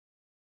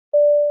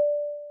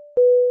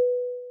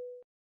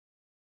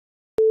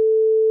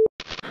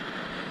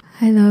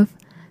Hi, love.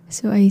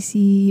 So I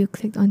see you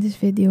clicked on this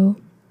video,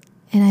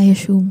 and I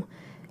assume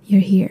you're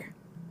here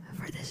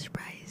for the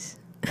surprise.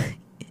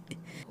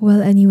 Well,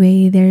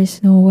 anyway,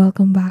 there's no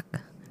welcome back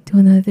to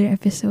another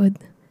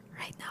episode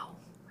right now.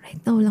 Right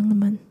now lang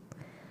naman.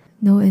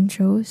 No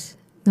intros,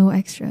 no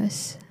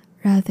extras.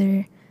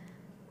 Rather,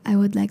 I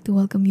would like to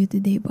welcome you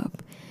today, Bob,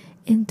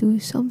 into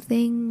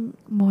something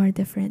more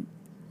different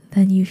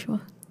than usual.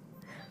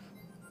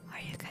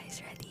 Are you guys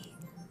ready?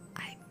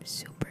 I'm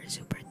super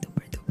duper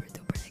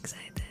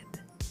excited.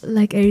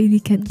 Like, I really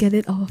can't get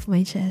it off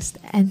my chest.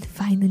 And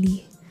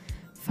finally,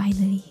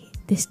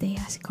 this day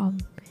has come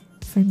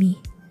for me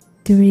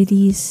to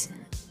release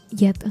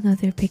yet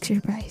another picture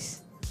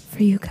prize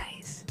for you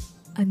guys.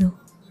 Ano?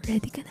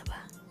 Ready ka na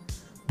ba?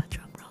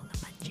 Pa-drumroll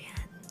naman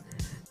dyan.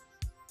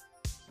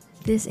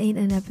 This ain't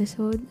an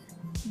episode,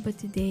 but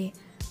today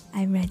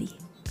I'm ready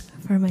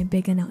for my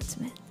big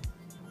announcement.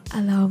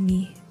 Allow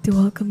me to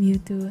welcome you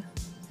to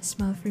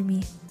Smile For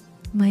Me,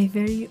 my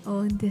very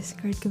own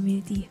Discord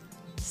community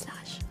 /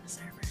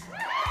 server.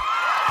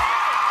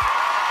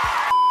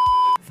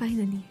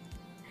 Finally,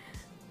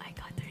 I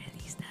got to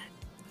release that.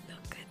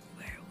 Look at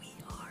where we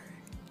are.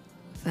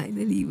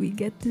 Finally, we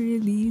get to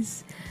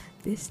release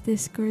this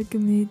Discord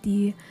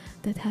community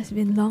that has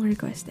been long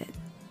requested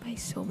by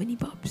so many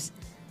bubs.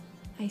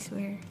 I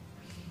swear,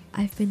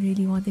 I've been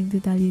really wanting to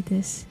tell you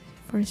this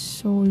for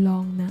so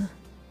long na.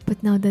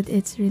 But now that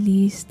it's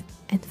released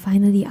and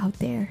finally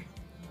out there,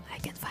 I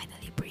can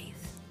finally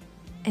breathe.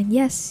 And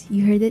yes,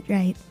 you heard it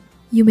right.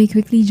 You may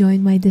quickly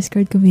join my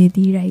Discord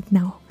community right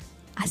now.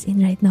 As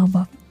in right now,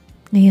 Bob.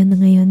 Ngayon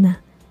na.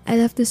 I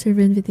left the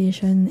server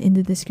invitation in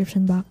the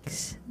description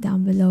box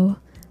down below,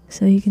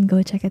 so you can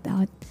go check it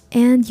out.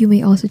 And you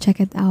may also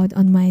check it out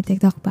on my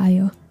TikTok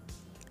bio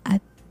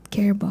at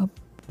CareBob.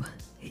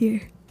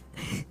 Here.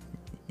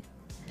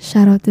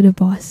 Shout out to the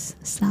boss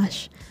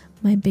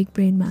 / my big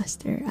brain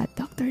master at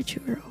Dr.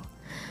 Churro,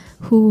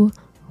 who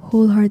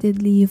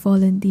wholeheartedly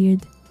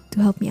volunteered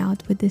to help me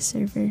out with this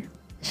server.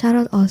 Shout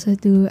out also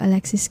to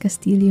Alexis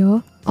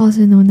Castillo,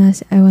 also known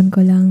as Ewan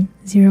Ko Lang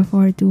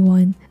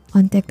 0421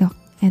 on TikTok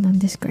and on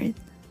Discord.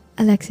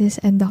 Alexis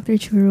and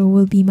Dr. Churro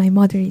will be my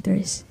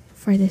moderators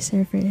for this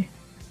server.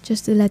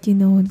 Just to let you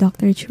know,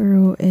 Dr.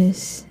 Churro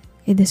is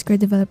a Discord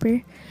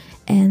developer,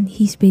 and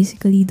he's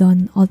basically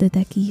done all the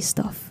techie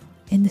stuff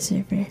in the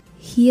server.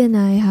 He and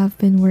I have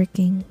been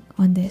working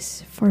on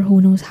this for who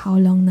knows how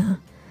long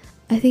na.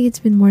 I think it's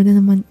been more than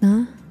a month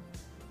na.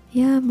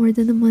 Yeah, more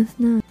than a month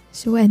na.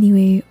 So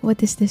anyway,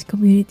 what is this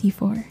community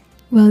for?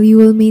 Well, you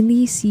will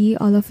mainly see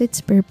all of its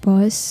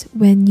purpose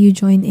when you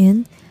join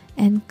in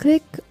and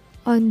click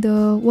on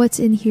the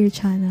What's in Here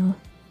channel.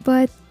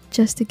 But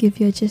just to give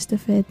you a gist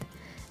of it,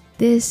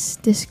 this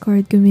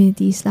Discord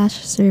community /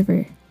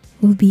 server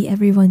will be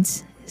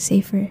everyone's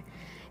safer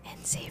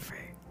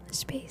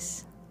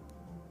space.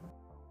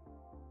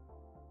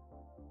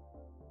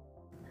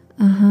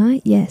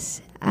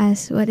 Yes,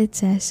 as what it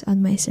says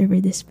on my server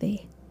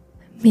display.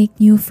 Make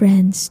new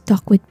friends,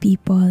 talk with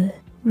people,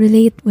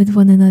 relate with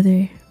one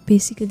another.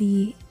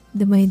 Basically,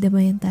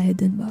 damay-damayan tayo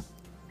dun, Bob.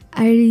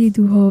 I really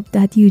do hope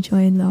that you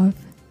join, love.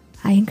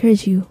 I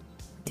encourage you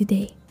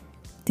today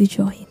to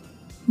join.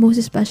 Most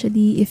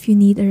especially if you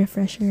need a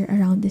refresher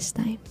around this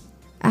time.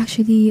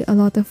 Actually, a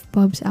lot of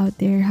pubs out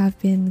there have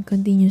been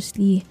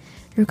continuously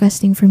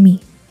requesting for me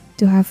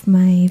to have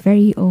my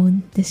very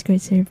own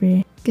Discord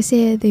server.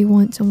 Kasi they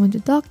want someone to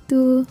talk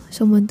to,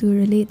 someone to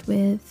relate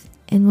with.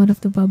 And one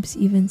of the bubs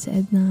even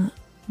said na,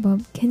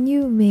 Bob, can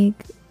you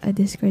make a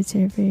Discord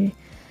server,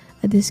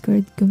 a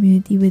Discord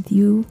community with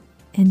you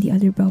and the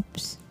other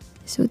bubs?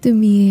 So to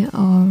me,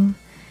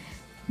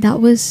 that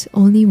was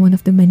only one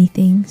of the many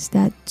things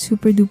that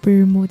super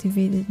duper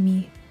motivated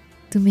me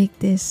to make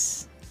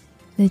this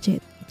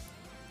legit.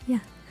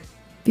 Yeah.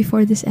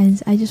 Before this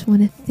ends, I just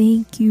want to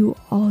thank you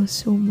all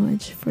so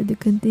much for the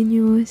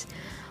continuous,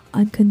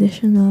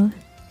 unconditional,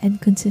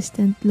 and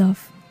consistent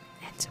love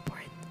and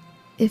support.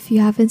 If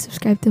you haven't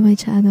subscribed to my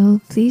channel,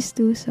 please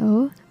do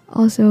so.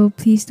 Also,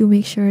 please do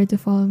make sure to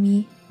follow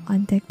me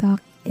on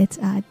TikTok. It's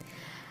at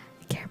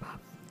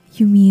CareBob.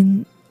 You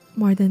mean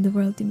more than the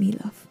world to me,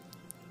 love.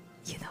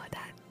 You know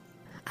that.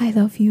 I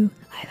love you.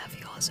 I love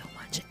you all so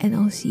much. And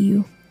I'll see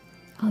you.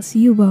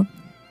 Bob.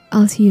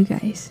 I'll see you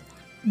guys.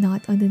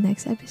 Not on the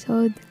next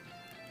episode.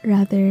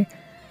 Rather,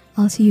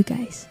 I'll see you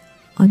guys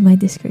on my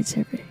Discord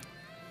server.